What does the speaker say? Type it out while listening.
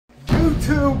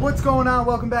YouTube, what's going on?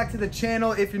 Welcome back to the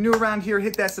channel. If you're new around here,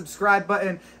 hit that subscribe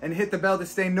button and hit the bell to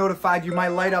stay notified. You might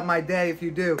light up my day if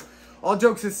you do. All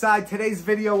jokes aside, today's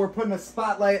video, we're putting a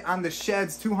spotlight on the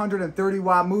Shehds 230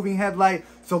 watt moving headlight.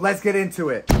 So let's get into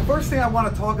it. First thing I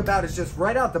want to talk about is just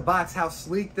right out the box how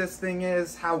sleek this thing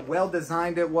is, how well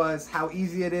designed it was, how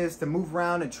easy it is to move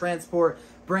around and transport,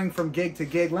 bring from gig to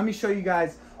gig. Let me show you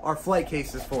guys our flight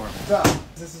cases for them. So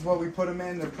this is what we put them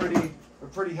in. They're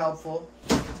pretty helpful.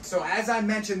 So as I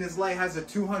mentioned, this light has a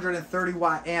 230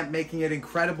 watt amp, making it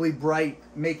incredibly bright,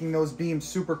 making those beams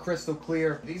super crystal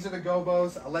clear. These are the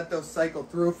gobos. I'll let those cycle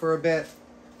through for a bit.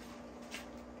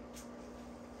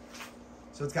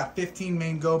 So it's got 15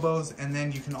 main gobos, and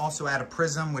then you can also add a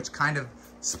prism, which kind of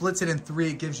splits it in three.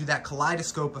 It gives you that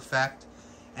kaleidoscope effect,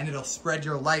 and it'll spread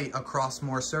your light across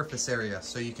more surface area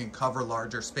so you can cover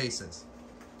larger spaces.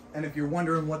 And if you're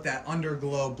wondering what that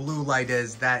underglow blue light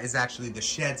is, that is actually the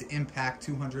Shehds Impact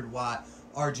 200 watt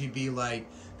RGB light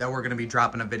that we're gonna be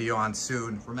dropping a video on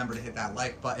soon. Remember to hit that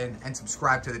like button and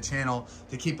subscribe to the channel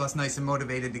to keep us nice and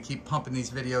motivated to keep pumping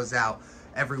these videos out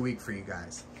every week for you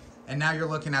guys. And now you're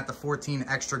looking at the 14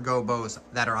 extra gobos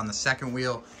that are on the second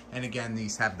wheel. And again,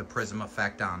 these have the prism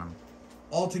effect on them.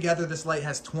 Altogether, this light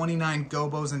has 29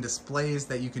 gobos and displays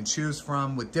that you can choose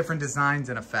from with different designs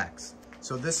and effects.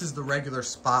 So this is the regular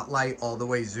spotlight all the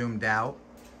way zoomed out,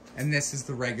 and this is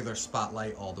the regular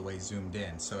spotlight all the way zoomed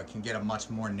in, so it can get a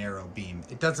much more narrow beam.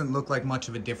 It doesn't look like much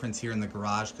of a difference here in the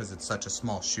garage because it's such a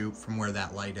small shoot from where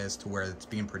that light is to where it's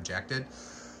being projected.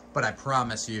 But I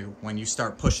promise you, when you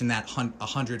start pushing that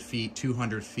 100 feet,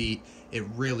 200 feet, it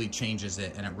really changes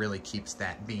it, and it really keeps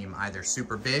that beam either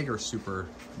super big or super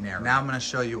narrow. Now I'm gonna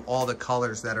show you all the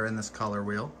colors that are in this color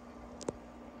wheel.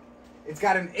 It's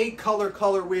got an 8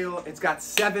 color wheel, it's got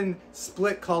 7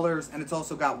 split colors, and it's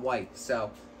also got white.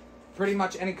 So pretty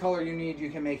much any color you need, you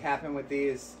can make happen with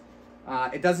these.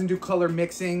 It doesn't do color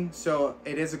mixing, so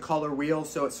it is a color wheel,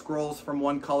 so it scrolls from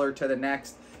one color to the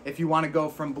next. If you want to go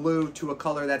from blue to a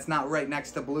color that's not right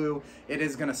next to blue, it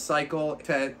is going to cycle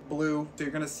to blue. So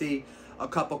you're going to see a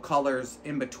couple colors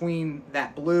in between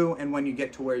that blue and when you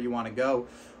get to where you want to go,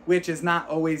 which is not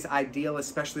always ideal,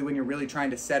 especially when you're really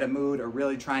trying to set a mood or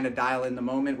really trying to dial in the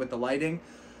moment with the lighting.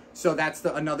 So that's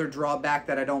another drawback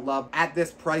that I don't love. At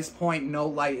this price point, no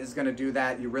light is gonna do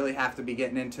that. You really have to be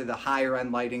getting into the higher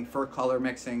end lighting for color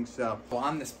mixing. So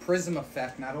on this prism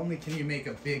effect, not only can you make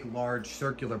a big, large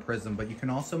circular prism, but you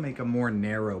can also make a more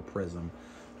narrow prism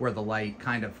where the light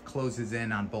kind of closes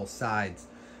in on both sides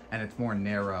and it's more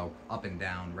narrow up and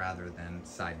down rather than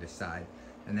side to side.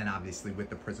 And then obviously with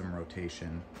the prism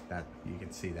rotation, that you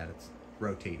can see that it's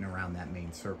rotating around that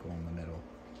main circle in the middle.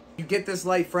 You get this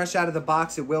light fresh out of the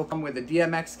box. It will come with a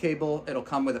DMX cable. It'll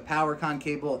come with a PowerCon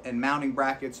cable and mounting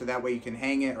bracket, so that way you can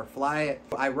hang it or fly it.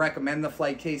 I recommend the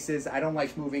flight cases. I don't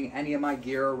like moving any of my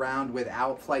gear around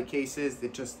without flight cases.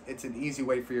 It's an easy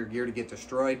way for your gear to get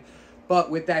destroyed.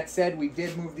 But with that said, we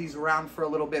did move these around for a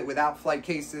little bit without flight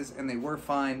cases, and they were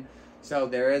fine. So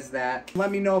there is that. Let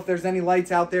me know if there's any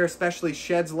lights out there, especially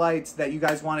Shehds lights, that you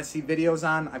guys want to see videos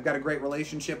on. I've got a great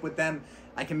relationship with them.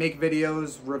 I can make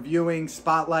videos reviewing,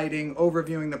 spotlighting,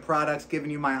 overviewing the products, giving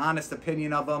you my honest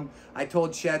opinion of them. I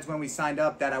told Shehds when we signed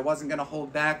up that I wasn't going to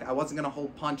hold back, I wasn't going to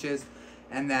hold punches,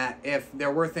 and that if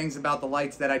there were things about the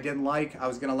lights that I didn't like, I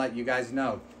was going to let you guys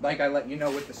know. Like I let you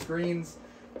know with the screens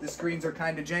are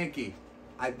kind of janky.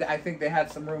 I think they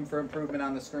have some room for improvement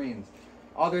on the screens.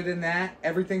 Other than that,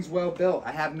 everything's well built.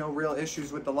 I have no real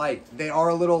issues with the light. They are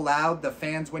a little loud. The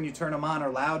fans, when you turn them on, are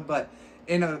loud, but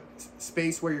in a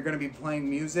space where you're going to be playing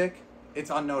music, it's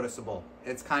unnoticeable.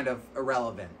 It's kind of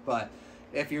irrelevant. But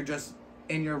if you're just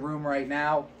in your room right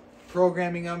now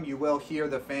programming them, you will hear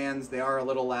the fans. They are a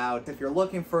little loud. If you're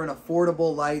looking for an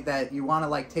affordable light that you want to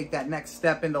like take that next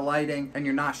step into lighting and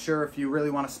you're not sure if you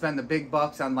really want to spend the big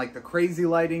bucks on like the crazy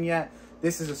lighting yet,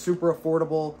 this is a super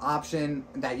affordable option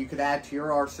that you could add to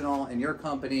your arsenal and your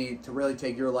company to really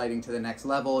take your lighting to the next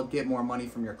level, get more money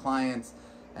from your clients,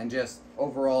 and just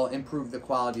overall improve the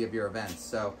quality of your events.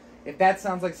 So if that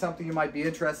sounds like something you might be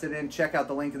interested in, check out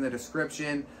the link in the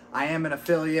description. I am an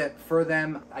affiliate for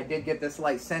them. I did get this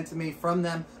light sent to me from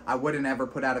them. I wouldn't ever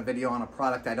put out a video on a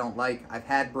product I don't like. I've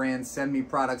had brands send me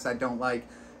products I don't like,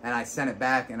 and I sent it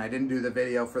back, and I didn't do the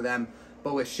video for them.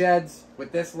 But with Shehds,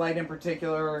 with this light in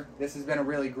particular, this has been a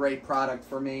really great product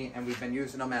for me, and we've been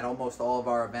using them at almost all of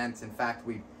our events. In fact,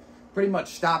 we pretty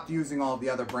much stopped using all of the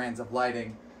other brands of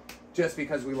lighting just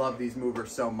because we love these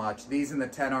movers so much. These and the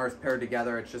 10Rs paired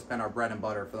together, it's just been our bread and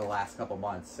butter for the last couple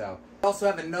months. So I also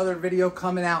have another video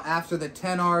coming out after the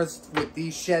 10Rs with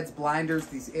these Shehds blinders,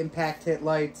 these impact hit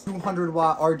lights, 200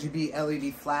 watt RGB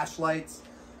LED flashlights.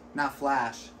 not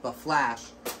flash, but flash.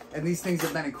 And these things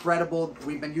have been incredible.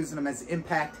 We've been using them as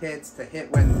impact hits to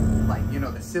hit when, like, you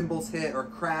know, the cymbals hit or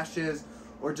crashes,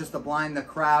 or just to blind the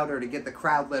crowd or to get the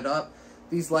crowd lit up.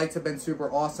 These lights have been super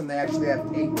awesome. They actually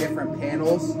have 8 different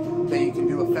panels that you can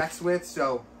do effects with.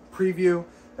 So preview,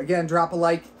 again, drop a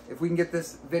like. If we can get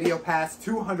this video past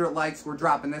 200 likes, we're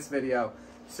dropping this video.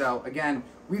 So again,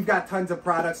 we've got tons of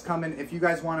products coming. If you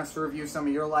guys want us to review some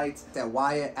of your lights, at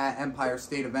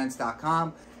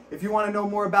Wyatt@EmpireStateEvents.com. If you want to know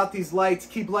more about these lights,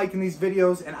 keep liking these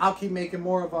videos and I'll keep making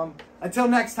more of them. Until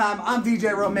next time, I'm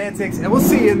DJ Romantics and we'll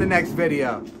see you in the next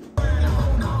video.